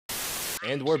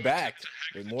And we're back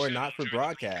with more Not For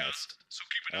Broadcast.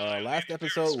 Last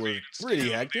episode was pretty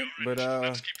hectic, but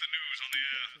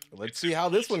let's see how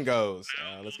this one goes.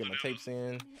 Let's get my tapes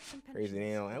in. Crazy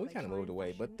Neil, and we kind of moved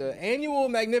away. But the annual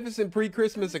magnificent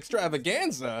pre-Christmas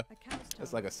extravaganza,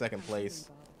 that's like a second place,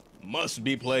 must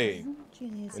be played.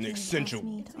 An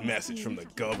essential message from the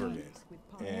government.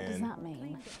 And what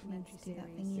does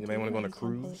that mean? anybody want to go on a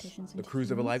cruise? The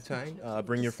cruise of a lifetime?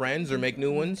 Bring your friends or make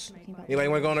new ones? Anybody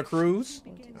want to go on a cruise?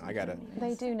 I gotta.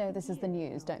 They do know this is the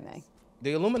news, don't they?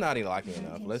 The Illuminati like me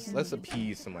enough. Let's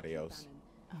appease somebody else.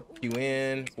 Cue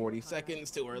in 40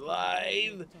 seconds till we're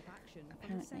live.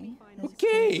 Apparently.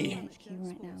 Okay. HQ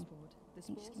right now.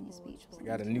 I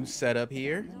got a new setup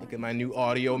here. Look at my new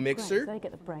audio mixer. They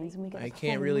get the brains and we get I the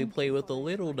can't phone. really play with the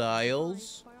little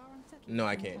dials. No,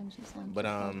 I can't. But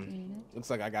looks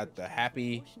like I got the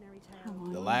happy,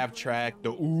 the laugh track,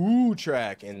 the ooh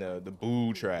track, and the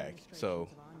boo track. So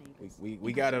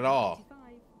we got it all.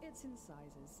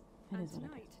 It is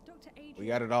what it is. We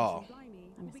got it all.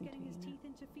 I'm listening to you now.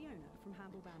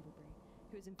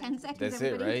 10 seconds, That's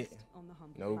it, everybody.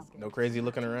 right? No crazy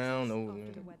looking around. No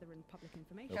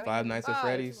Five Nights at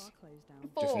Freddy's.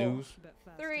 Just 4, news.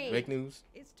 3. Fake news.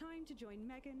 It's time to join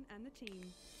Megan and the team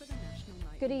for the National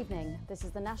Night. Good evening. This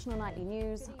is the National Nightly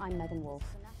News. I'm Megan Wolf.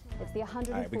 It's the 140th.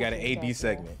 All right, we got an AB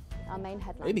segment. Our main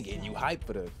headline. They be getting you hyped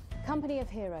for the. Company of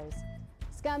Heroes.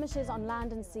 Skirmishes on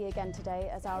land and sea again today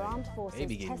as our armed forces They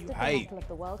be getting tested you the hype. mettle of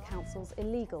the World Council's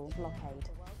illegal blockade.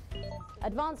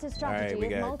 Advances All strategy right, we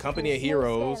of got multiple Company of small-scale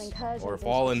Heroes incursions or into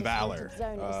Fallen the Valor. disputed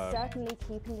zone is certainly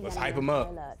keeping the Let's enemy hype 'em on up,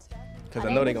 alert. because I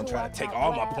know they're Unable gonna try to work take out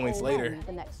all my where points or later. when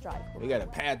the next strike will We gotta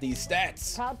pad these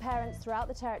stats. Proud parents throughout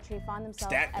the territory find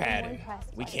themselves Stat ever more padding.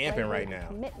 impressed We by the camping bravery right and now.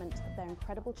 commitment of their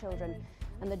incredible children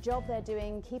and the job they're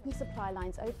doing keeping supply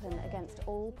lines open against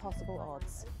all possible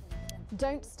odds.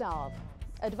 Don't starve.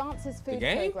 Advances food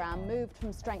game? program moved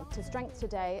from strength to strength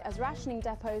today as rationing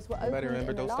depots were Anybody opened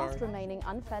remember in the Don't last Starve? remaining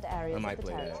unfed areas I of might the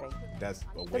play territory. that. That's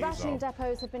a The ways rationing off.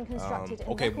 depots have been constructed in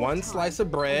Okay, record one time, slice of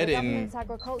bread the and government's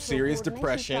agricultural serious coordination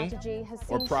depression strategy has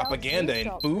or seen propaganda shelves and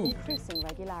restocked with food. increasing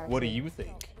regularity. What do you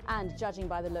think? And judging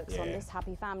by the looks on Yeah. this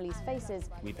happy family's faces,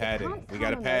 We it padded. can't We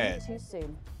got a come a moment pad. too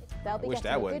soon. They'll be wish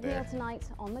getting that a wasn't good meal there. tonight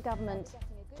on the government,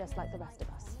 just like the rest of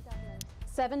us.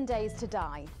 7 days to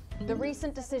die. The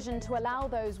recent decision to allow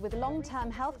those with long-term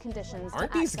health conditions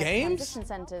Aren't to these access games? transition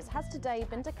centres has today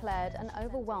been declared an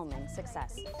overwhelming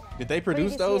success. Did they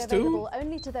produce Previously those too? available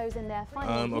only to those in their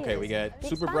final Okay, we years, got the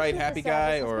super expansion bright of the happy service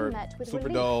guy has been or met with super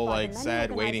relief dull by the like many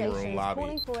sad waiting room organisations lobby.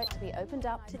 calling for it to be opened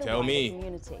up to the Tell wider me.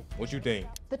 community. What you think?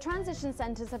 The transition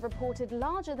centres have reported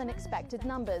larger than expected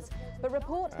numbers, but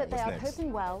report that they what's are next?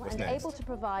 coping well What's and next? able to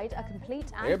provide a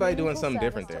complete and Everybody doing meaningful something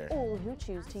service different to there. all who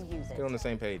choose to use it. Get on the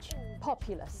same page.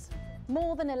 Populous.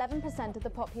 More than 11% of the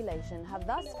population have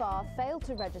thus far failed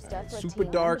to register for a Super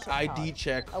team dark membership ID card,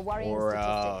 check a worrying or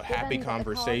statistic happy given that the cards are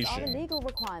conversation. a legal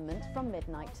requirement from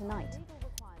midnight tonight.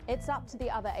 It's up to the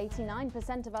other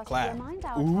 89% of us Clap. to remind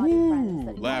our tardy friends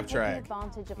that laugh not taking track.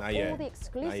 advantage of Not all yet. the Not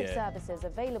exclusive yet. services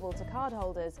available to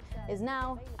cardholders is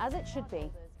now, as it should be,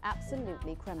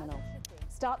 absolutely criminal.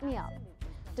 Start me up.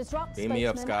 Disrupt Beam me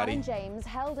up, spokesman Scotty. Alan James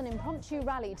held an impromptu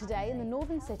rally today in the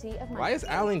northern city of Manchester. Why is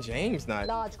Alan James not?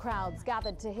 Large crowds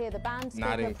gathered to hear the band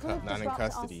Not speaker in prove not in Disrupt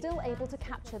custody. are still able to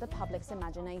capture the public's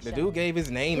imagination. The dude gave his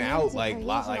name out like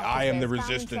Community I am the cohesion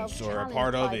resistance officers or a found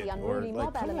part of themselves it challenged by or the unruly like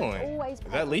mob come element on. always Is that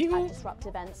present legal? at disrupt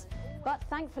events, but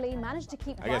thankfully managed to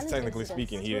keep I guess violent technically incidents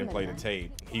speaking, he to a didn't play the minimum.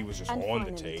 tape. He was just And on the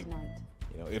finally tape. tonight,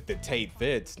 You know, if the tape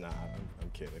fits, nah, I'm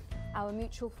kidding. our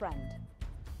mutual friend.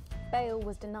 Bail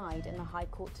was denied in the High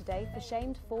Court today for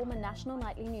shamed former National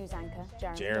Nightly News anchor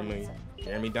Jeremy Donaldson.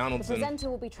 The Donaldson. presenter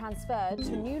will be transferred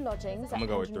to new lodgings I'ma at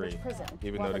go with Pentonville 3, Prison,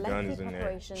 even while though the gun lengthy is in there.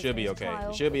 preparations Should be for his okay.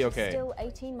 trial, Should be which is okay. Still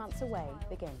 18 months away,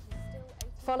 begin.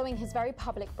 Following his very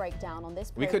public breakdown on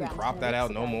this We couldn't program crop 10 that weeks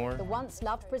out no ago, more. The once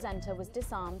loved presenter was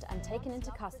disarmed and taken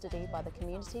into custody by the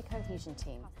community cohesion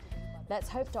team. Let's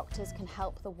hope doctors can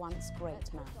help the once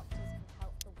great man.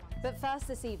 But first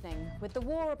this evening, with the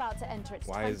war about to enter its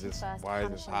Why is 21st this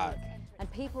punishing hot? week,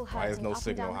 and people Why is hurting no up and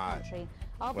signal down the hot country,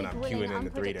 I'll when be I'm grilling queuing in the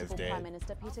 3 that's unpredictable dead? Prime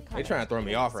Minister Peter They Clement trying to throw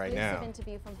me in an off right exclusive now.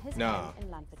 interview from his Nah. home in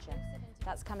Landfordshire.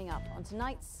 That's coming up on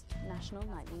tonight's National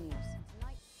Nightly News.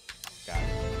 Got it.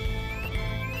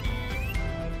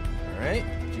 All right,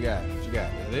 what you got? What you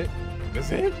got? That's it?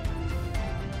 That's it?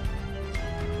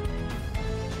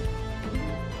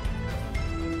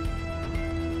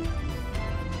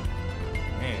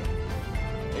 Man,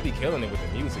 they be killing it with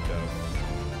the music though.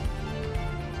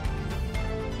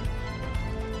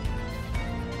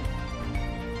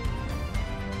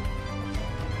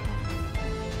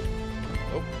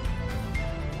 Oh.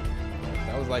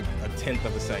 like a tenth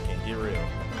of a second. Get real.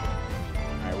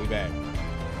 All right, we back.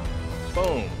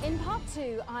 Boom. In part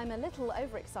 2, I'm a little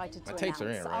overexcited to My tapes are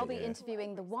announce in, right? I'll be Yeah.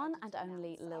 interviewing the one and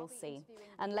only Lil C.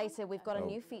 And later we've got a Oh,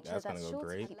 new feature that's that's gonna go sure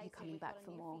great. to keep you coming back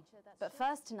for more. But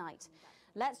first tonight,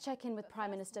 let's check in with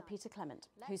Prime Minister Peter Clement,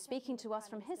 who's speaking to us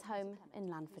from his home in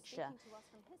Lanfordshire.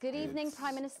 Good evening, It's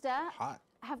Prime Minister. hot.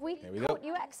 Have we Here we go. caught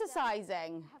you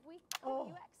exercising?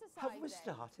 Oh, have we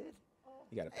started?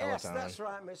 You got a Yes, Peloton. that's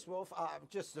right, Miss Wolf.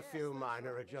 Just a few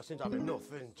minor adjustments. I mean,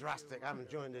 nothing drastic. I haven't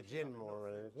joined the gym or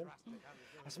anything.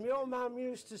 As my old man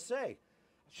used to say,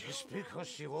 just because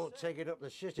she won't take it up the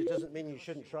shit, it doesn't mean you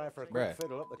shouldn't try for a quick Bruh.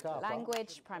 fiddle up the car park.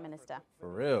 Language, Prime Minister. For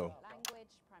real. Language,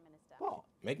 Prime Minister. What?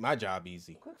 Make my job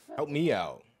easy. Quick fiddle. Help me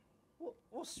out.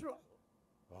 What's wrong?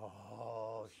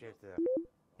 Oh, shitter.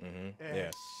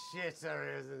 Yeah.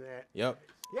 Shitter, isn't it? Yep.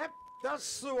 Yep,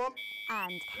 that's the one.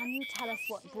 And can you tell us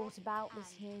what brought about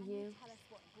this new you?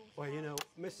 Well, you know,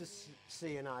 Mrs.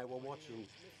 C and I were watching,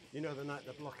 you know, the night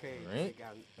the blockade Right.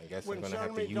 began. I guess When I'm gonna have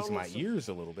to Jeremy use my Donaldson- ears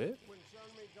a little bit.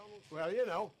 Well, you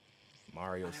know.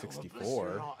 Mario Well, bless your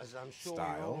 64 heart, as I'm sure you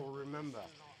style. all remember.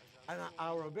 And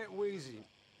I were a bit wheezy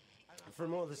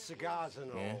from all the cigars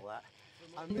and Yeah. all that.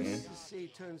 And Mrs. C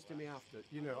turns to me after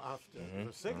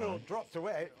the signal dropped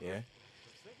away, Yeah.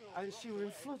 and she was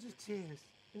in floods of tears.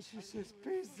 And she says,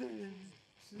 Peter,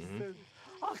 she said,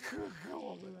 I couldn't go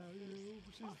on without you.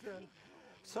 She said.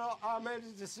 So I made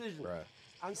a decision. Bruh.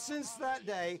 And since that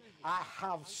day, I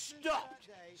have stopped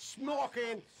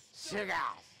smoking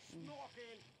cigars.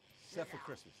 Except for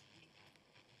Christmas.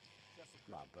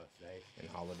 My birthday, And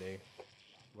holiday.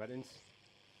 weddings,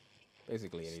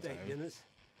 Basically steak anytime. dinners.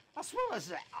 That's what I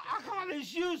say. I got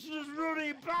this useless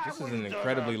running back. This is an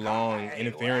incredibly long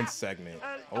interference segment.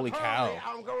 Holy cow.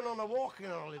 I'm going on a walking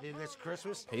holiday this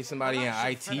Christmas. Pay somebody in And that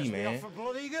IT, should finish me man. off for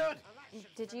bloody good.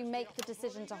 Did you make the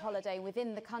decision to holiday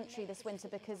within the country this winter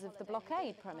because of the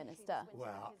blockade, Prime Minister?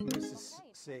 Well, Mrs.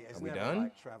 C is Are we never done?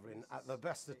 like travelling at the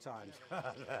best of times.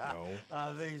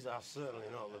 No. These are certainly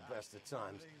not the best of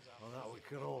times. On that we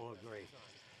can all agree.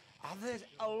 There's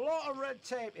a lot of red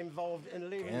tape involved in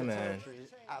leaving Yeah, the man. territories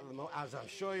at the moment, as I'm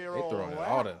sure you're They all throwing aware.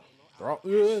 all the.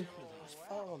 Those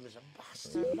forms are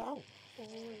bastard long.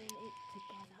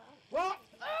 What?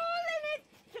 All in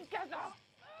it together.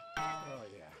 Oh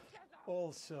yeah.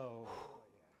 Also,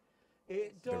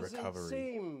 it The doesn't recovery.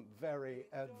 seem very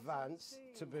advanced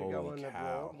to be Holy going cow.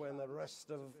 abroad when the rest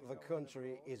of the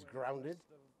country is grounded.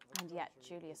 And yet,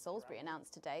 Julia Salisbury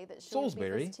announced today that she'll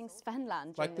Salisbury? be visiting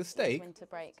Svenland Like during the this year's steak? winter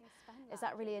break. Is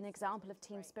that really an example of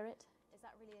team spirit?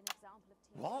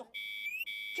 What?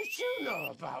 Did you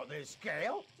know about this,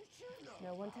 Gail?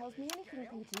 No one tells me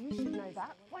anything, Peter. You should know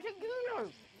that. What did you know?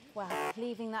 Well,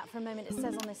 leaving that for a moment, it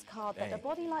says on this card that a Dang.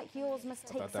 body like yours must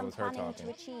take thought that some was her planning talking.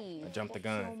 to achieve. I jumped the What's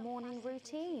gun. your morning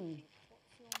routine?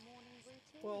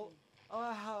 Well,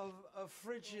 I have a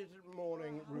frigid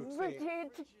morning routine.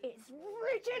 Rigid. It's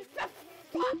rigid for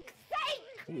fuck's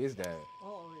sake! Who is that?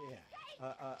 Oh,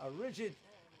 yeah. A rigid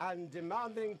and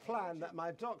demanding plan that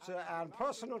my doctor and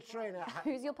personal trainer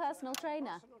Who's your personal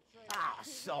trainer?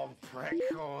 some prick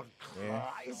called Yeah.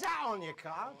 Is that on your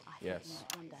card? Yes.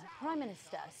 Wonder. Prime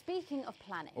Minister, speaking of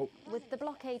planning, Oh. with the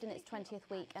blockade in its 20th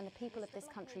week and the people of this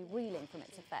country reeling from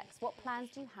its effects, what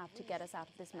plans do you have to get us out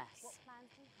of this mess?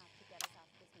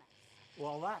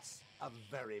 Well, that's a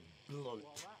very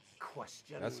blunt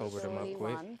question. That's over the Surely mouth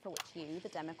quick. one for which you, the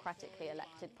democratically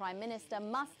elected Prime Minister,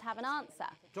 must have an answer.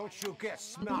 Don't you get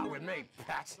smart with me,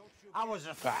 Pat. I was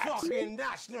a fucking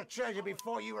national treasure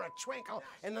before you were a twinkle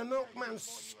in the milkman's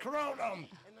scrotum.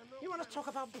 You want to talk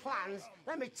about plans?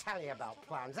 Let me tell you about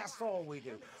plans. That's all we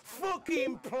do.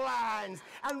 Fucking plans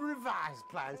and revised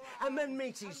plans and then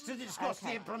meetings to discuss the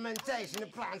Okay. implementation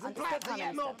of plans and Understood, plans and Prime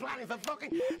yet more Minister. planning for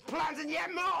fucking plans and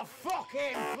yet more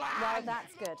fucking plans. Well,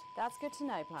 that's good. That's good to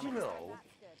know, Prime you Minister. know,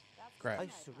 I Crap.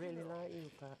 used to really like you,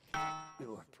 Pat.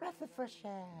 You were a breath of fresh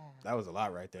air. That was a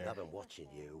lot right there. I've been watching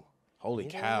you. Holy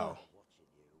You know cow. what?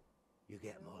 You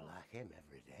get more like him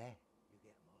every day.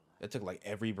 That took like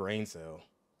every brain cell.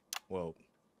 Well,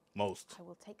 most. I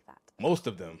will take that. Most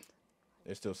of them.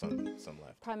 There's still some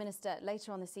left. Prime Minister,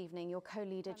 later on this evening, your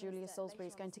co-leader, Julia Salisbury,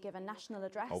 is going to give a national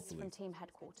address Hopefully. from team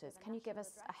headquarters. Can you give us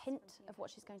a hint of what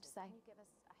she's going to say?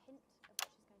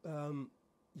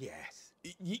 Yes.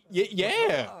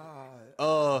 Yeah.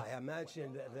 I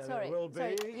imagine that there Sorry, will be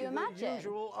sorry, you the imagine?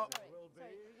 usual.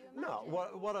 No,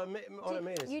 what I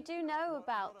mean is. You do know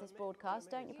about this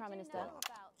broadcast, don't you, Prime Minister?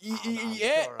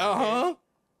 Yeah. sure I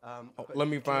Uh-huh. but let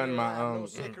me we find my have no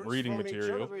secrets reading from each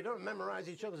material. other. We don't memorize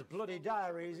each other's bloody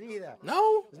diaries either.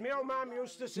 No. As my old mom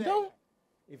used to say. No.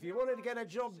 If you wanted to get a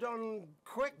job done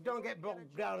quick, don't get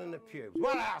bogged down in the pubes.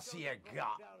 What else you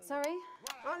got? Sorry?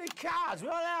 Only cards,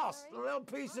 what else? A little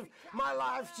piece of my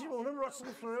life you want to rustle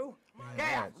through?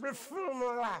 Get out, refill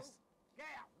my last. Get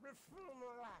out, refill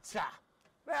my last.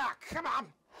 Ah, come on.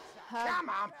 Come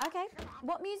on. Okay.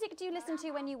 What music do you listen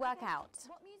to when you work out?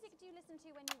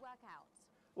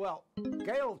 Well,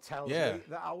 Gail tells me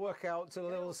that I work out to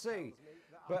Little C,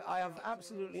 but I have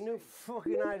absolutely no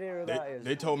fucking idea who that is.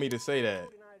 They told me to say that.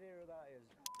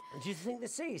 Do you think the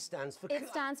C stands for? It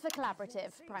stands for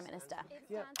collaborative, Prime Minister.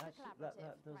 Yeah, actually, that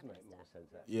does make more sense.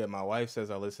 Actually. Yeah, my wife says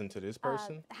I listen to this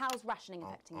person. How's rationing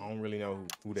affecting I you? don't really know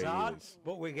who they Hard, is.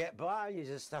 but we get by. You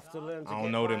just have to learn to I don't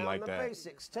get know by them on like the that.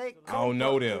 basics. Take I don't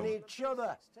know comfort them. in each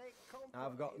other.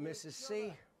 I've got Mrs.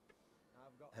 C,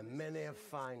 and many a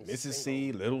fine. Mrs.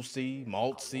 C, Little C,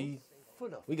 Malt C.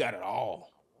 We got it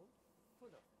all.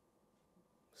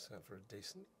 Except for a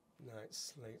decent night's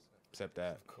sleep. Except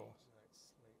that. Of course.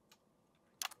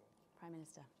 Prime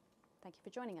Minister, thank you for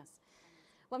joining us.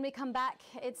 When we come back,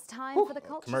 it's time for the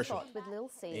culture commercial. spot with Lil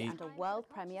C and a world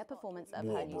premiere performance of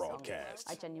War her new song. broadcast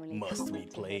I genuinely must can't be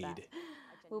wait to hear that. played.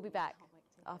 We'll be back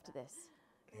after this.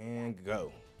 And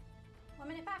go. 1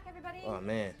 minute back, everybody. Oh,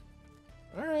 man.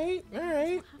 All right.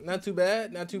 Not too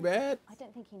bad. I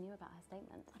don't think he knew about her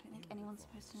statement. I don't think anyone's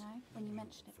supposed to know. When you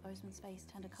mentioned it, Bozeman's face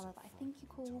turned a colour that I think you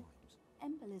call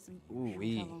embolism.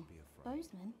 Ooh-wee.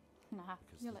 Bozeman? Nah,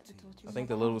 you're like the torture. I think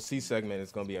the Little C segment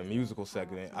is going to be a musical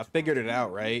segment. I figured it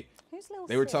out, right? Who's Lil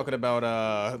They were C? talking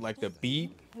about like the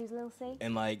beat Who's Lil C?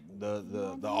 and like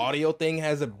the audio thing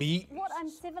has a beat, What? I'm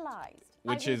civilized.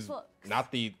 which I read is books.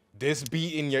 not this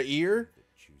beat in your ear.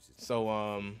 So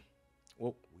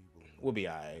we'll be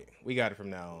alright. We got it from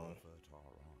now on.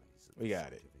 We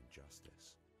got it.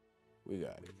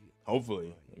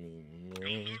 Hopefully. I mean, You'll no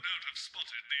doubt have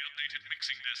spotted the updated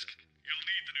mixing disc. You'll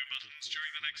need the new buttons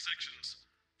during the next sections.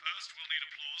 First, we'll need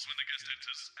applause when the guest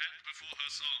enters and before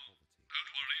her song.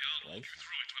 Don't worry, I'll walk you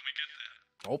through it when we get there.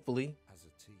 hopefully.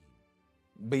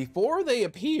 Before they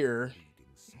appear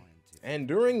and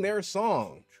during their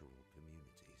song.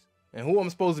 And who I'm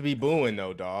supposed to be booing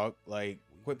though, dog? Like,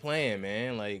 quit playing,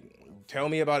 man. Like, tell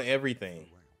me about everything.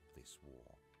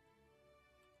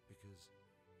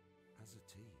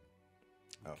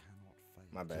 Oh,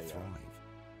 my bad, y'all.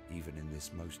 Even in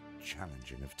this most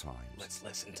challenging of times. Let's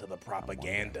listen to the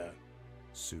propaganda.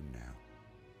 Soon now,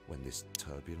 when this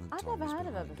turbulent I've time never is heard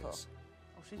of her behind before. us,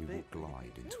 we will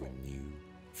glide into a new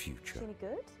future Is she any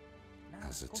good?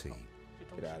 as a team.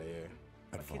 Get out of here.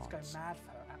 Kids go Advance mad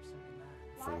for her, absolutely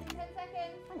mad. for you.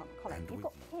 Hang on, Colin, And you've with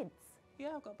got you. kids. Yeah,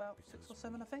 I've got about 6 or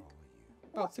 7, I think.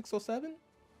 About 6 or 7?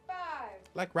 5,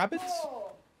 Like rabbits?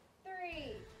 4,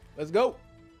 3. Let's go.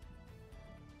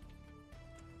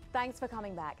 Thanks for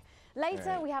coming back. Later, All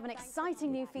right. we have an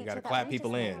exciting new feature gotta that clap we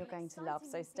people just know in. you're going to love,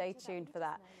 so stay tuned for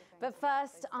that. But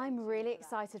first, I'm really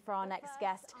excited for our next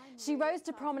guest. She rose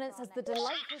to prominence as the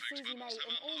delightful Susie May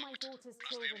in All My Daughter's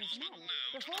Children's Men,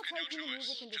 before taking the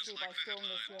music industry by storm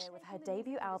this year with her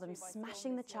debut album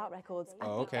smashing the chart records at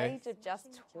Oh, okay. the age of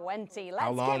just 20. Let's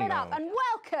How long give it up now? and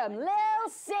welcome Lil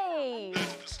C.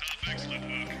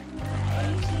 Excellent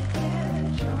work.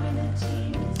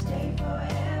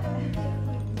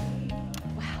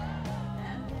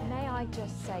 May I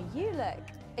just say, you look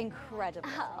incredible.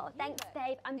 Oh, thanks,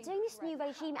 babe. I'm doing this new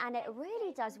regime and it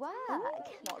really does work.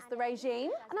 What's the regime?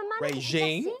 I'm a man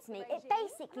Regime? that suits me. It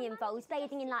basically involves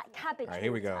bathing in like cabbage All right,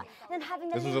 here we go. water and then having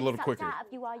the This was a leaves little sucked quicker. out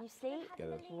of you while you sleep.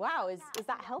 Wow, is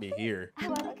that healthy? Be here. Oh,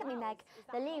 well, look at me, Meg.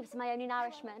 The leaves are my only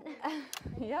nourishment.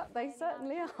 Yep, they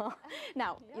certainly are.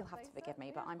 Now, you'll have to forgive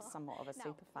me, but I'm somewhat of a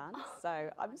super fan, so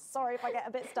I'm sorry if I get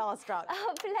a bit starstruck.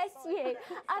 Oh, bless you.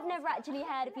 I've never actually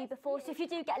heard of you before, so if you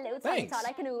do get a little Thanks. tongue-tied,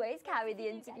 I can always carry the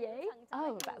interview.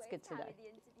 Oh, that's good to know.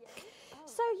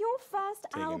 So your first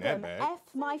Taking that album, back. F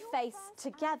My Face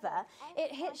Together,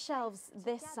 it hit shelves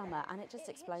this summer and it just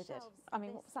exploded. I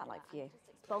mean, what was that like for you?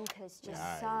 Bonkers, just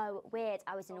Right. so weird.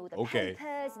 I was in all the Okay.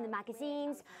 papers and the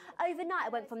magazines. Overnight, I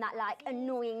went from that like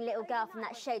annoying little girl from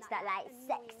that show to that like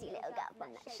sexy little girl from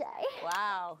that show.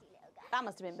 Wow, that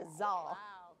must have been bizarre.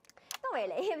 Not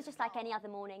really. It was just like any other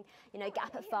morning. You know, get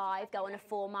up at 5, go on a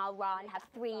 4-mile run, have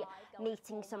 3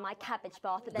 meetings on my cabbage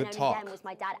bath, but then Good only talk. then was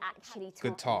my dad actually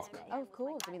talking Good talk. to me. Oh, of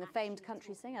course. I mean, the famed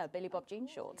country singer, Billy Bob Jean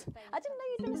Short. I didn't know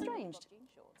you'd been estranged.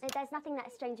 There's nothing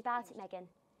that strange about it, Megan.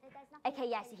 Okay,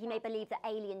 yes, he may believe that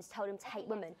aliens told him to hate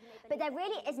women, but there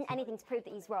really isn't anything to prove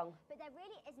that he's wrong.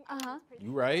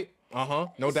 You right. Uh-huh.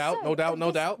 No doubt, no doubt, no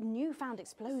this doubt. Newfound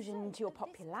explosion into your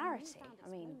popularity. I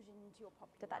mean,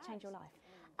 did that change your life?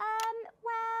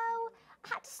 Well,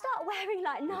 had to start wearing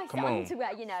like nice Come on.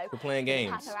 underwear, you know. We're playing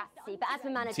games. Paparazzi. But as the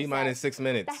manager T-minus said, 6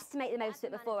 minutes. best to make the most of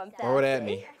it before I'm 30. Throw it at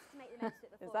me.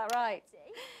 Is that right?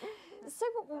 So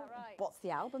what's the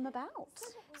album about?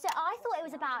 So I thought it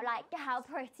was about like how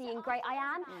pretty and great I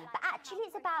am, but actually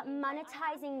it's about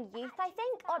monetizing youth, I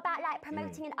think, or about like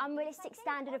promoting an unrealistic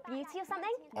standard of beauty or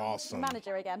something. Awesome.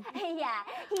 Manager again. Yeah,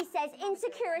 he says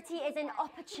insecurity is an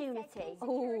opportunity.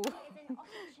 Oh,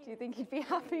 do you think he'd be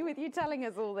happy with you telling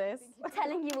us all this?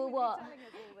 Telling you all what?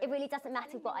 It really doesn't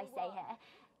matter what I say here.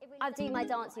 I'll do my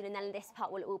dancing and then this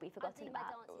part will all be forgotten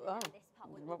about. Oh.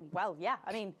 Well, yeah,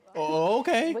 I mean,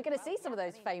 okay. We're going to see some of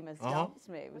those famous dance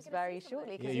moves very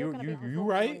shortly. Yeah, you're going to be you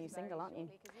right. a new single, aren't you?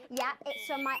 Yeah, it's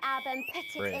from my album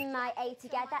Put It In My A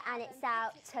Together, and it's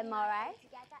out tomorrow.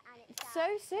 So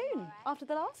soon, after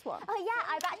the last one. Oh yeah,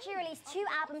 I've actually released 2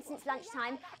 albums since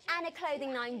lunchtime and a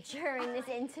clothing line during this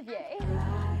interview.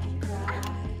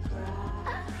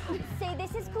 So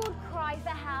this is called Cry for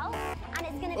Help, and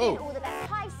it's going to be in all the best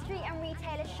high street and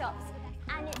retailer shops.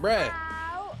 And it's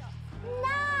out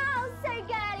now. So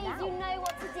girlies, you know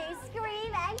what to do.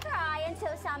 Scream and cry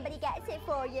until somebody gets it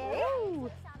for you.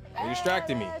 Ooh. They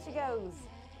distracted me. There she goes.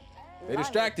 They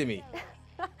distracted me.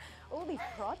 All these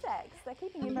projects, they're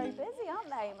keeping you very busy, aren't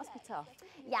they? It must be tough.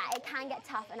 Yeah, it can get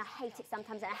tough, and I hate it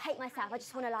sometimes, and I hate myself. I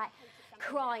just want to, like,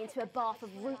 cry into a bath of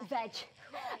root veg.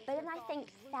 But then I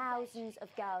think thousands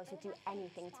of girls would do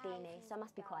anything to be me, so I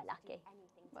must be quite lucky.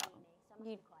 Well,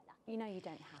 you know you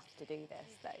don't have to do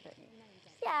this, though, don't you?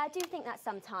 Yeah, I do think that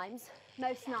sometimes.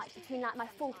 Most nights, between, like, my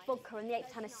 4th vodka and the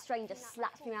 8th time a stranger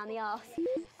slaps me around the arse,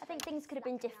 I think things could have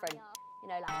been different, you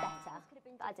know, like, better.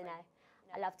 But I don't know.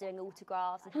 I love doing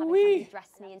autographs and having somebody dress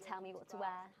me and tell me what to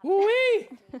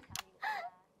wear.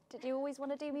 Did you always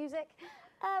want to do music?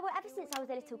 Well, ever since I was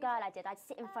a little girl, I did. I'd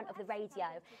sit in front of the radio,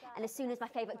 and as soon as my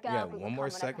favourite girl group would one more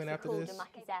come on, segment I'd after record this. on my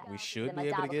cassette, We should then my be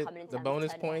able dad to would get come in and the tell me to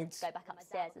bonus turn it on, points. Go back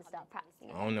upstairs and start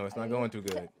practicing. I don't know. It's not going too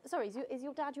good. Sorry, is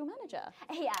your dad your manager?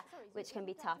 Yeah, which can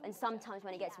be tough. And sometimes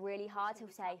when it gets really hard, he'll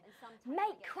say,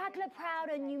 "Make Cragler proud,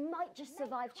 and you might just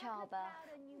survive childbirth."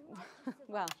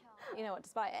 Well, you know what?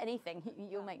 Despite anything,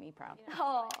 you'll make me proud.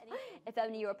 Oh, if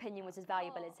only your opinion was as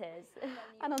valuable as his.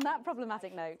 And on that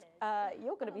problematic note,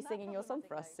 you're going to be singing your song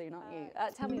for us soon, aren't you?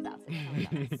 Tell me about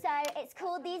it. So it's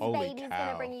called These Holy Babies cow.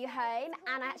 Gonna Bring You Home,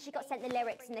 and I actually got sent the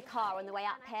lyrics in the car on the way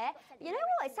up here. You know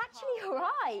what? It's actually all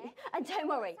right. And don't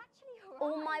worry,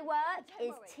 all my work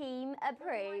is team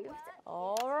approved.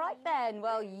 All right then.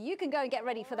 Well, you can go and get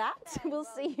ready for that. We'll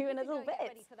see you in a little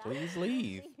bit. Please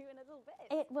leave.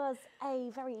 It was a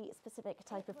very specific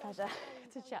type of pleasure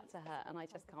to chat to her, and I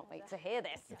just can't wait to hear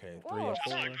this. Okay, 3 and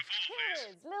 4. Here's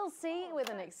Lil C with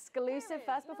an exclusive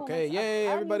first performance. Okay, yay,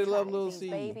 of everybody love These Lil C.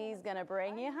 Baby's gonna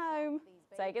bring you home.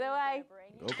 Take it away.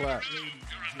 Go clap.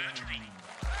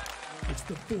 It's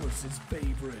the Force's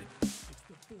favorite,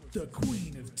 the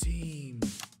queen of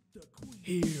teams,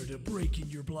 here to break in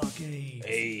your blockade.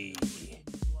 Hey.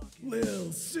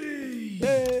 Lil C.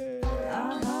 Yay.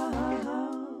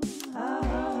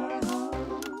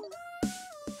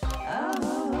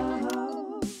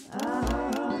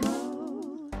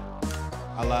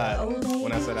 I lied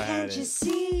when I said I had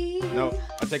it. No,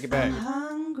 I take it back.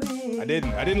 I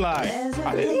didn't lie. I didn't lie.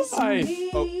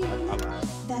 Oh, I lied.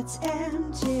 That's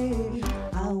empty.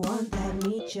 I want that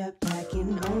meat you're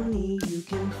packing. Only you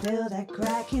can fill that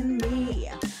crack in me.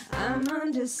 I'm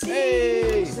under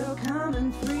siege, so come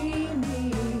and free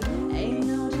me. Ain't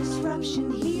no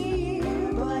disruption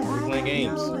here. Boy, I playing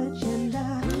games. no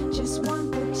agenda. Just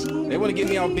want the team. They want to get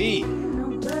me on beat.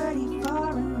 No dirty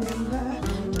foreign member.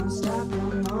 Don't stop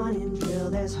no morning drill.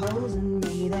 There's holes in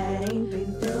me that ain't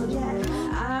been filled yet.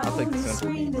 I'll take the only simple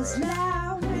scream beat, this bro.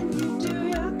 loud when you do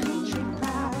your country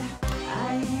proud.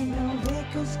 I ain't no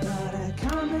vehicle starter.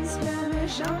 Common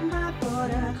Spanish on my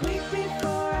border. Quick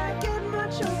before I get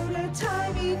much older.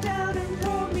 Tie me down and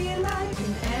hold me like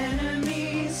an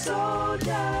enemy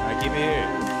soldier. All right, keep it here.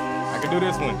 I can do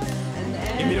this one.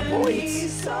 Give me the points.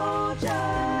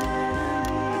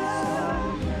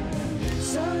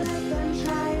 So let them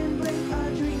try and break our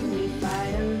dream. We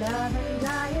fight and love and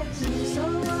die at two. So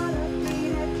wanna be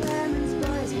that Clemens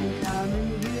boys can come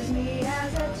and use me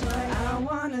as a toy. I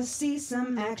wanna see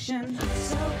some action.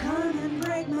 So come and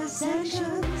break my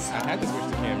sanctions. I had to switch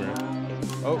the camera.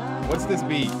 Oh, what's this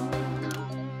beat?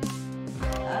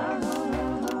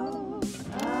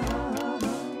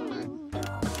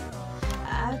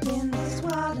 I've been this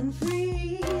wild and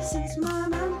free since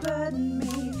Mom unburdened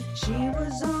me. She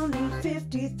was only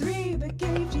 53, but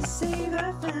gave to save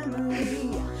her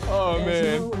family. Oh, There's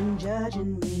man. no one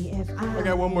judging me if I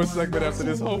got one more segment after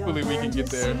this. Hopefully we can get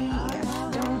there.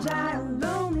 Don't die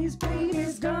alone, these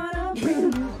babies gonna bring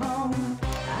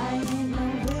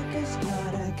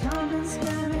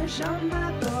on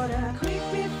my border. Quick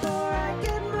before I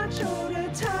get much older,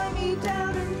 tie me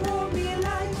down and roll me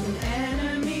like an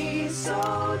enemy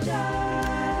soldier.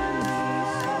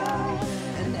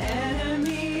 An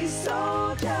enemy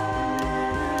soldier.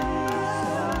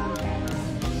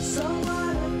 So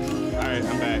what a Peter. Alright,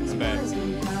 I'm back.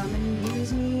 Come and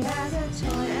use me as a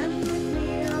toy and flip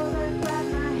me over, grab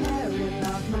my hair, rip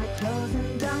off my clothes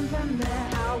and done from there.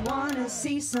 I wanna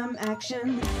see some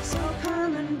action, so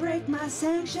come and break my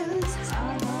sanctions.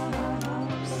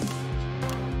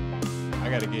 I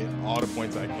gotta get all the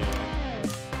points I can.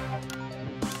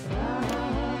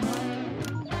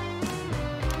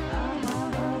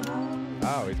 I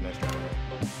always mess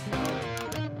up.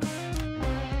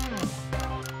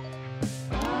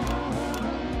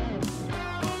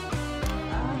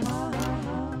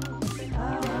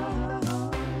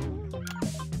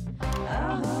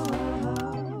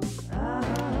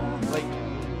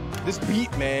 This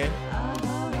beat, man.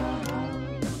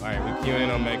 All right, we're queuing in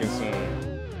on Megan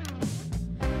soon.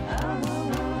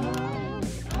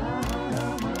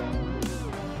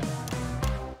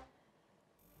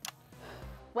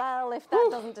 Well, if that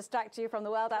doesn't distract you from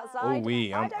the world outside,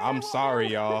 I'm sorry,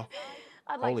 y'all.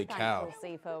 Holy cow.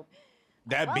 For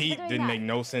That beat didn't make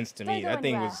no sense to me. That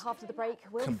thing was. After the break,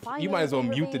 we'll You might as well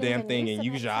mute the damn thing and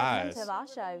use your eyes.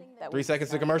 3 seconds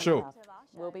to commercial.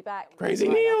 We'll be back. Crazy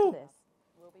Neil.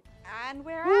 And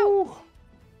we're out.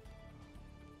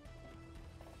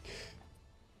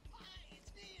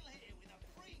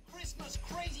 Christmas,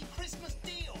 crazy Christmas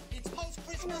deal. It's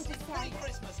post-Christmas, it's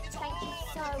pre-Christmas. It's Thank you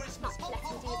so much for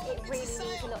letting me do this. It really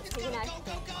means a lot to, to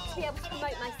be able to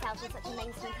promote myself in such a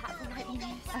mainstream platform like you.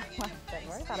 Well, don't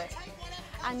worry about it.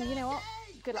 And you know what?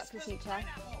 Good luck for the future.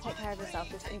 Take care of yourself.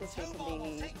 This industry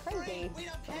can be crazy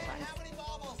sometimes.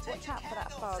 Watch out for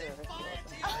that father of yours.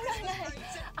 Oh, no.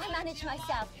 I manage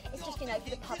myself. It's just, for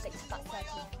the public to start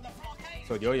searching.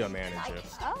 So you're your manager.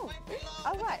 Oh,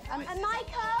 right. And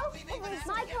Michael?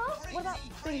 What about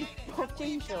the Bob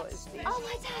Jean shorts? Oh,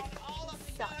 my dad.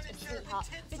 Such a sweetheart.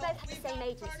 We both had the same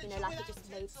agents, like it just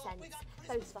made sense.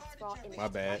 Both of us for our image. My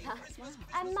bad.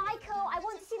 And Michael, I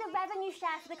want to see the revenue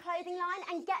share for the clothing line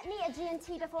and get me a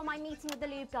G&T before my meeting with the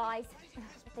lube guys.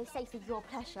 If they say to your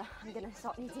pleasure, I'm going to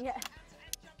start needing it.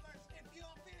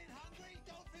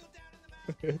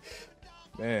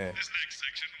 Man. This next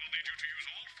section will need you to use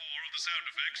all 4 of the sound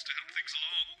effects to help things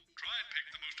along. Try and pick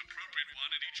the most appropriate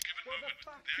one at each given moment.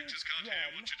 The actors can't hear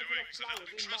what you're doing, so they'll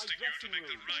be trusting you to make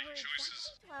the right choices.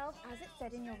 Well, as it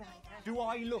said in your writer. Do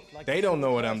I look like They don't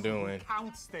know what I'm doing.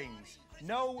 Counts things.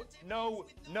 No,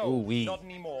 Ooh-wee. not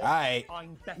anymore. Alright.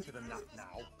 I'm better than that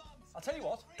now. I'll tell you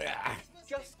what.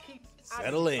 Just keep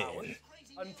Settle in. hours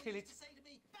until it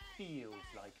feels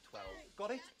like 12.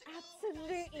 Got it?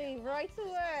 Absolutely, right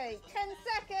away. 10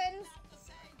 seconds.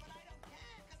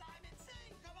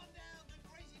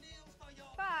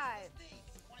 5,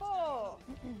 4,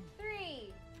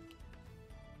 3.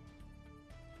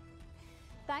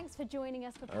 Thanks for joining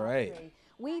us for part All right. 3.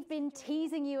 We've been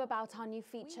teasing you about our new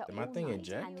feature Did my all thing night,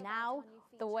 eject? and now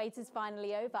the wait is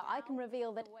finally over. I can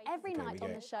reveal that every Okay, night we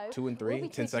on the got show, 2 and 3, we'll be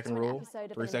 10 treated second to an rule, episode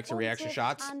of 3 an second reaction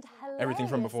informative shots, and everything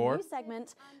from hilarious before. new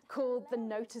segment called The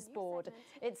Notice Board.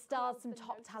 It stars some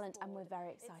top talent, and we're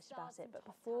very excited about it. But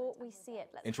before we see it,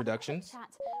 let's Introductions. have a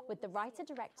quick chat with the writer,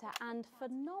 director, and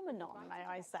phenomenon, may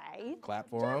I say. Clap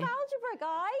for Jeff him. Algebra,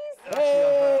 guys.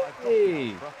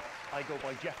 Hey! I go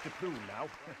by Jeff DePlume now.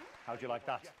 How'd you like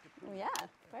that? Oh, yeah,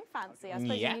 very fancy. I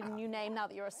suppose Yeah. you need a new name now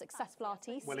that you're a successful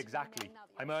artiste. Well, exactly.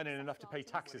 I'm earning enough to pay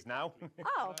taxes now.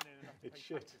 Oh. It's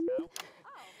shit.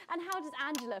 And how does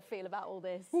Angela feel about all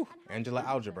this? Angela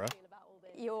Algebra.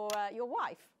 Your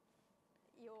wife.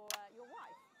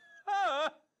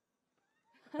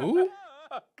 Who?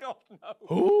 God, no.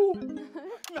 Who?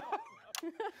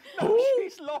 No,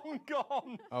 she's long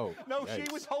gone. Oh, No, she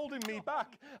yikes. was holding me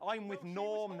back. I'm with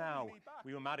Norm now.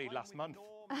 We were married last month.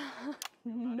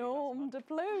 Norm de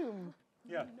Plume.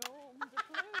 Yeah.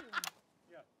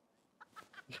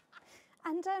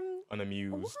 And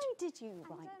Unamused. why did you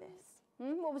write this?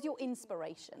 What was your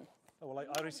inspiration? Oh, well,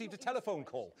 I received a telephone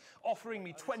call offering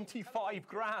me 25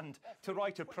 grand to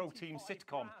write a pro-team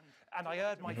sitcom. And I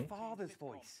heard my father's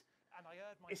voice.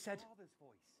 It said,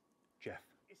 Jeff,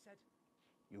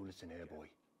 you listen here, boy.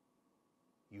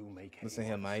 You make hay Listen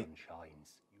here, while the mate. sun shines.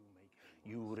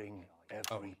 You wring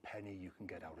every penny you can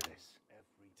get out of this.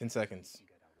 10 seconds.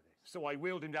 So I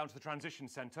wheeled him down to the transition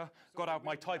centre, got out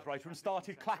my typewriter and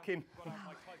started clacking.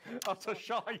 Utter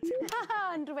shite.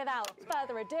 And without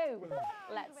further ado,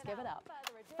 let's give it up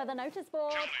for the notice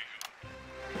board.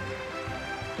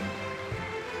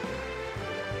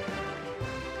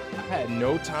 I had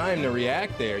no time to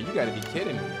react there. You gotta be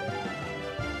kidding me.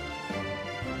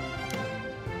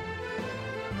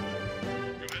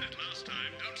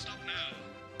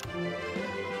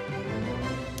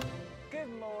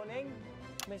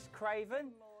 Craven.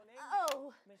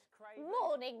 Oh,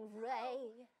 morning, Ray.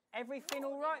 Everything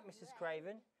all right, Mrs.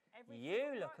 Craven?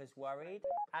 You look as worried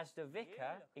as the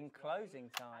vicar in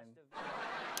closing time.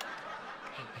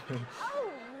 Oh,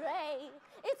 Ray,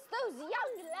 it's those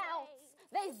young louts.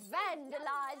 They've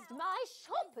vandalised my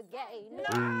shop again.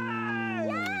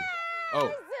 No! Yes!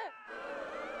 Oh.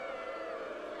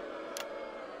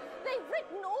 They've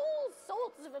written all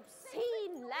sorts of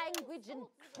obscene language and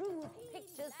crude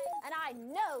pictures, and I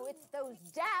know it's those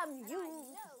damn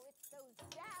youths.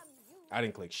 I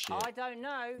didn't click shit. I don't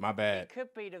know. My bad. It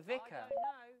could be the vicar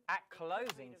at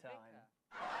closing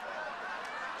time.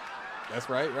 That's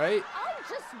right, right? I'm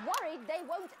just worried they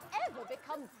won't ever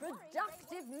become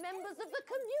productive members of the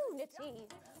community.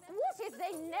 What if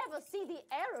they never see the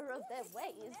error of their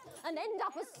ways and end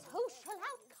up as social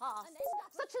outcasts,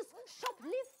 such as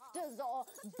shoplifters or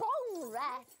bong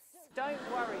rats? Don't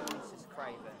worry, Mrs.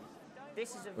 Craven.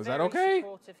 This is a Was very that okay?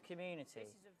 supportive community,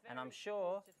 and I'm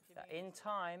sure that in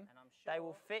time they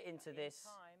will fit into this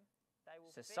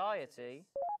society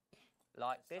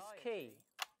like this key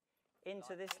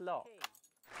into this lock.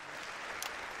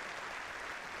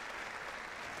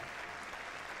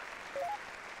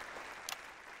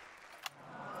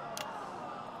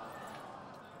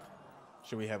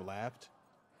 Should we have laughed?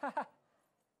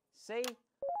 See?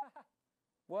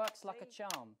 Works like a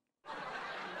charm.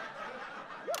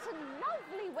 What a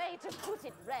lovely way to put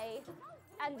it, Ray.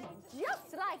 And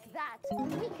just like that,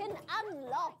 we can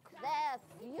unlock their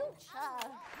future.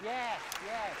 Yes,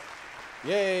 yes.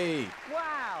 Yay!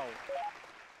 Wow!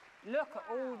 Look at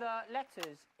all the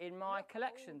letters in my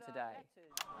collection today.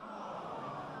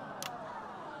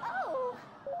 Oh,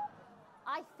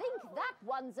 I think that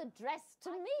one's addressed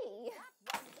to me.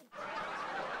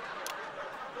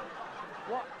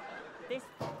 What?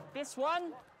 This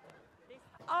one?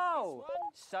 Oh,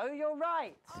 so you're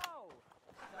right.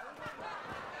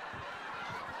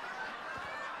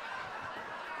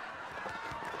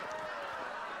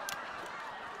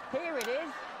 Here it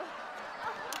is.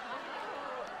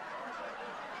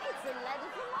 It's a letter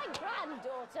from my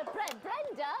granddaughter,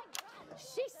 Brenda.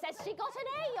 She says she got an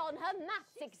A on her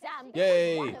maths exam.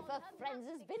 Yay. One of her friends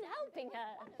has been helping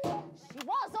her. She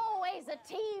was always a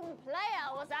team player,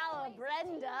 was our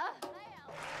Brenda.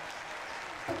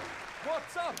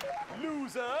 What's up,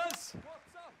 losers? What's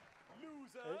up,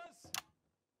 losers?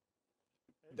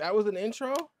 That was an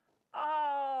intro?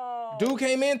 Oh! Dude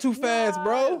came in too fast,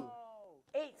 bro.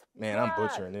 It's Man, I'm Brad.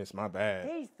 butchering this. My bad.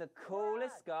 He's the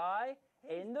coolest guy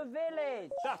in the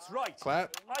village. That's right.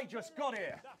 Clap. I just got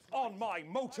here on my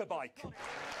motorbike.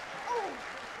 Oh,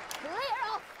 clear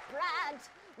off, Brad.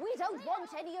 We don't want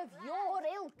any of your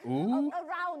ilk Ooh.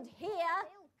 around here.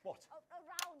 What?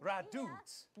 Rad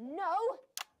dudes? No,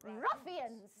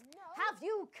 ruffians. Have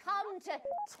you come to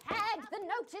tag the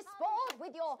notice board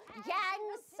with your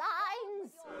gang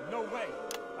signs? No way.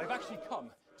 I've actually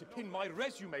come to pin my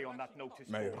resume on that notice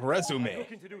My board. resume. I'm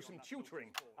looking to do some tutoring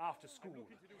after school.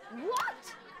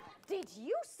 What? Did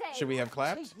you say? Should we have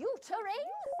clapped? Tutoring?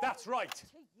 That's right.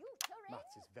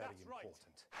 Maths is very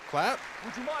important. Clap?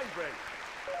 Would you mind, Ray?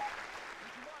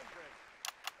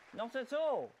 Not at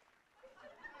all.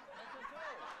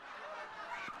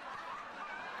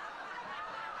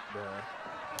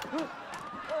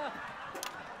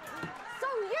 So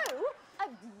you, a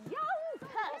young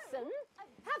person,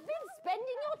 have been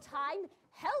spending your time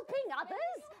helping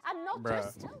others and not Bruh.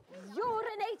 just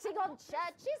urinating on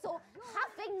churches or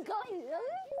huffing glue?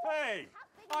 Hey,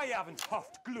 I haven't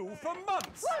huffed glue for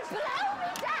months. Well, blow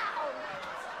me down!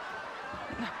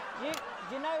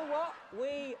 You know what?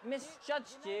 We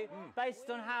misjudged you based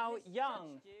on how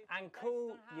young and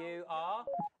cool you are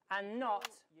and not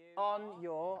on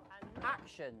your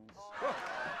actions.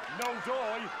 No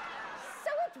joy.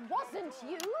 So it wasn't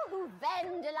you who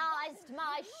vandalised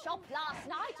my shop last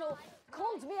night or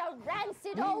called me a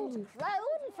rancid old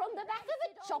crone from the back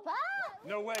of a chopper?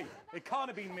 No way. It can't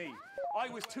have been me. I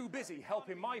was too busy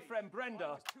helping my friend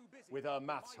Brenda with her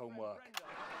maths homework.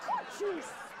 Could you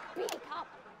speak up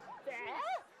there?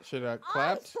 Should I I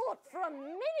clapped? thought for a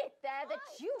minute there that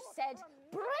you said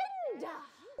Brenda.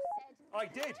 I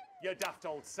did, you daft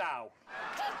old sow.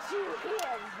 Did you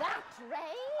hear that,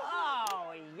 Ray?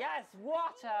 Oh, yes,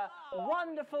 what a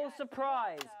wonderful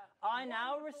surprise. I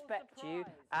now respect you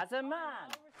as a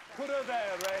man. Put her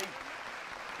there, Ray.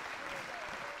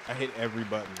 I hit every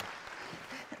button.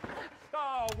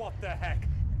 Oh, what the heck?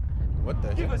 What the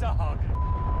Give heck? us a hug.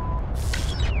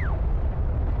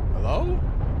 Hello?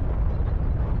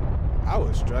 I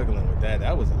was struggling with that.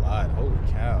 That was a lot. Holy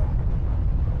cow.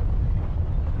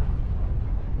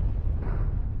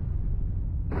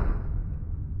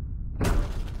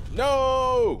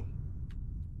 No!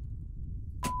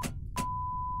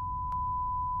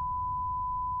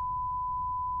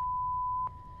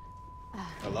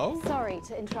 Hello? Sorry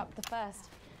to interrupt the first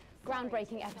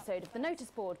groundbreaking episode of the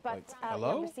notice board, but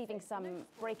hello? we're receiving some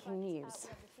breaking news.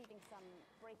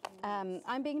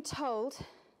 I'm being told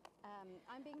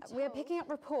we're picking up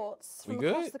reports We from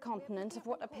across good? the continent of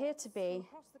what appear to be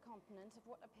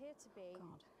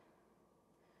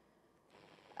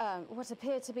what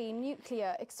appear to be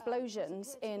nuclear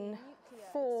explosions in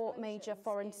 4 major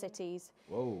foreign cities.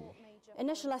 Whoa.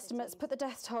 Initial estimates put the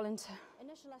death toll into.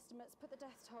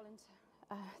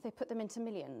 They put them into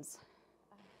millions.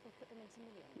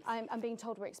 I'm being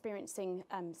told we're experiencing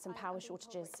some power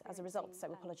shortages as a result, so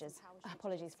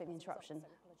apologies for the interruption.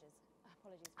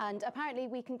 And apparently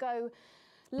we can go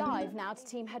live now to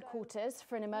team headquarters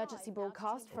for an emergency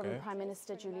broadcast from Prime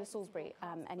Minister Julia Salisbury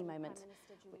any moment.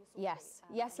 Yes,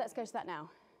 let's go to that now.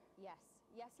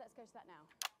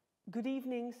 Good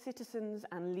evening, citizens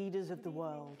and leaders of the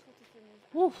world.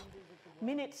 Woof.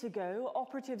 Minutes ago,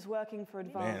 operatives working for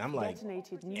Advanced Man, I'm like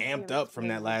detonated nuclear amped up from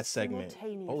that last explosives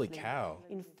segment. Holy cow.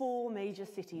 in 4 major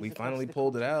cities. We across finally the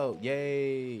pulled it out.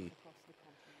 Yay.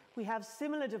 We have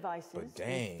similar devices But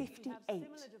dang. in 58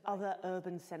 other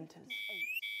urban centres.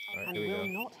 All right, And here we will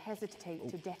go. not hesitate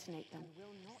to detonate them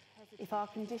if our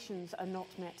conditions are not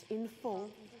met in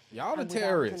full. Y'all the and without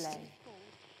terrorists. delay.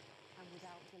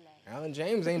 Alan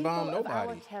James ain't The bombed people of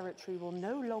nobody. Our territory will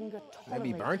no longer tolerate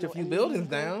Maybe burnt a your few buildings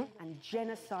illegal down. and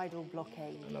genocidal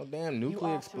blockade. No damn You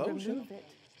nuclear are to explosion. remove it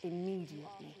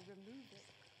immediately.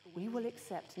 We will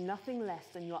accept nothing less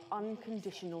than your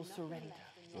unconditional surrender.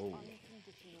 Whoa.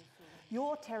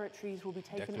 Your territories will be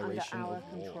taken Declaration under our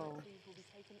of war. control.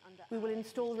 We will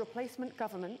install replacement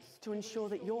governments to ensure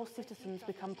that your citizens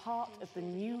become part of the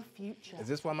new future. Is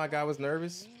this why my guy was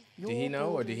nervous? Did he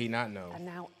know or did he not know? Are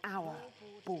now our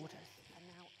borders.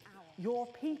 Your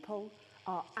people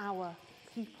are our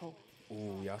people.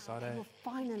 Ooh, y'all saw They that? will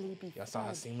finally be Y'all saw how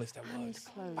fed seamless that and was.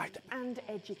 clothed and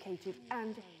educated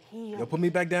and healed. Yo, put me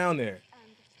back down there.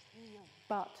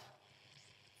 But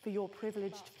for your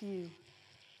privileged few,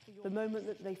 the moment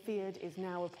that they feared is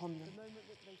now upon them.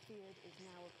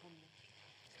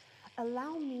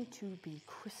 Allow me to be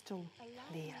crystal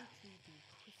clear.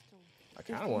 I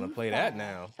kind of want to play that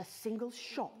now. A single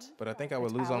shot. But I think I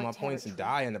would lose all my points and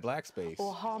die in the black space.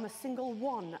 Or harm a single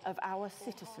one of our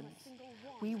citizens.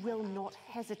 We will not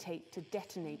hesitate to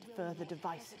detonate further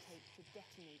devices.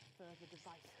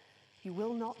 You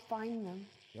will not find them.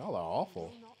 Y'all are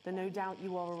awful. Though no doubt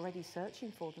you are already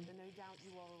searching for them.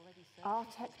 Our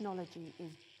technology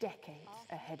is decades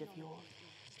ahead of yours.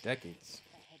 Decades.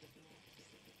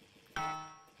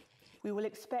 We will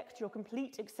expect your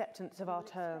complete acceptance of our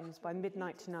terms by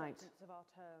midnight tonight.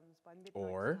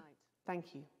 Or?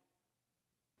 Thank you.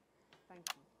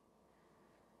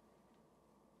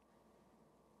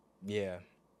 Yeah.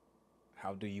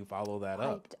 How do you follow that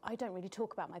up? I don't really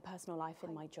talk about my personal life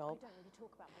in my job.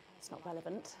 It's not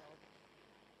relevant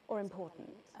or important.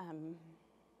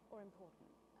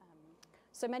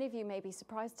 So many of you may be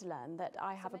surprised to learn that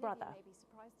I have a brother.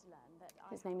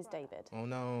 His name is David. Oh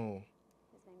no.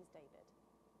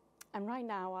 And right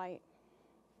now I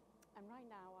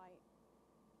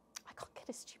can't get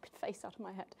his stupid face out of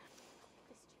my head.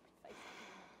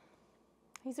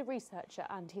 He's a researcher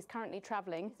and he's currently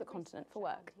travelling the continent for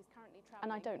work.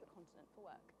 And I don't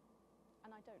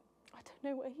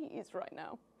know where he is right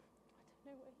now.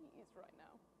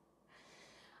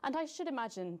 And I should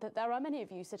imagine that there are many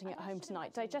of you sitting at home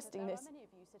tonight digesting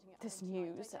this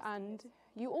news, and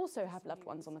you also have loved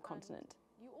ones on the continent.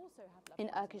 In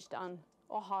Urkistan,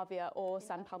 or Havia, or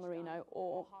San Palmerino,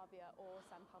 or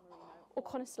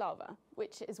Konislava,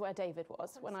 which is where David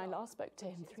was when I last spoke to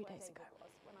him 3 days ago.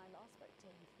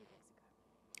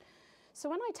 So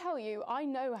when I tell you I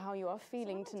know how you are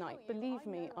feeling tonight, believe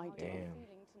me, I do.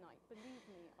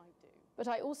 But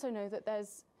I also know that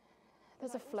there's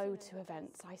a flow to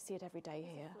events. I see it every day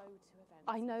here.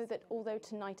 I know that although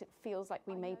tonight it feels like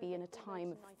we may be in a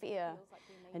time of fear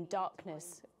and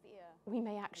darkness, we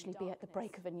may actually be at the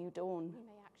break of a new dawn.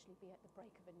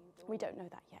 We don't know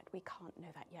that yet. We can't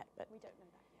know that yet, but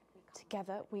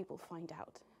together we will find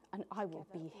out. And I will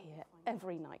be here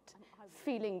every night,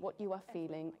 feeling what you are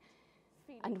feeling.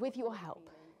 And with your help,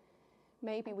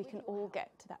 maybe we can all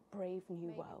get to that brave new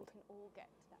world.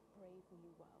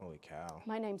 Holy cow.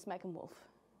 My name's Megan Wolf.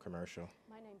 Commercial.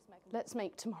 Let's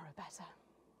make tomorrow better.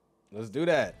 Let's do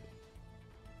that.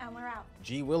 And we're out.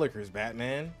 G. Willikers,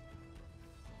 Batman.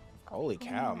 Holy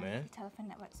cow, man. The telephone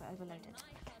networks are overloaded.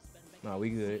 No, we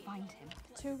good. Find him.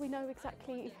 Do we know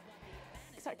exactly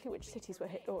which cities were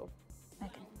hit, or?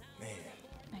 Megan. Man.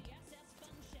 Megan.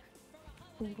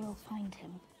 We will find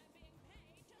him.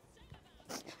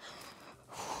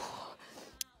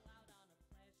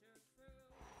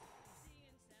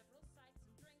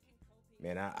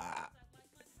 Man, I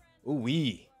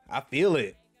feel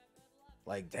it.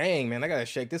 Like, dang, man, I gotta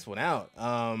shake this one out.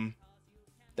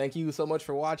 Thank you so much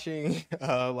for watching.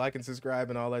 Like and subscribe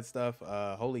and all that stuff.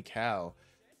 Holy cow.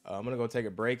 I'm gonna go take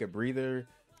a break, a breather,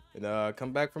 and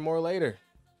come back for more later.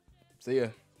 See ya.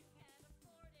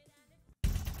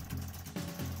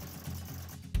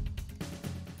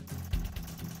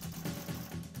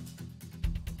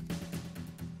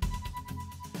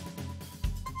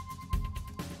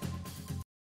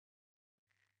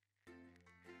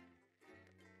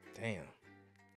 Damn.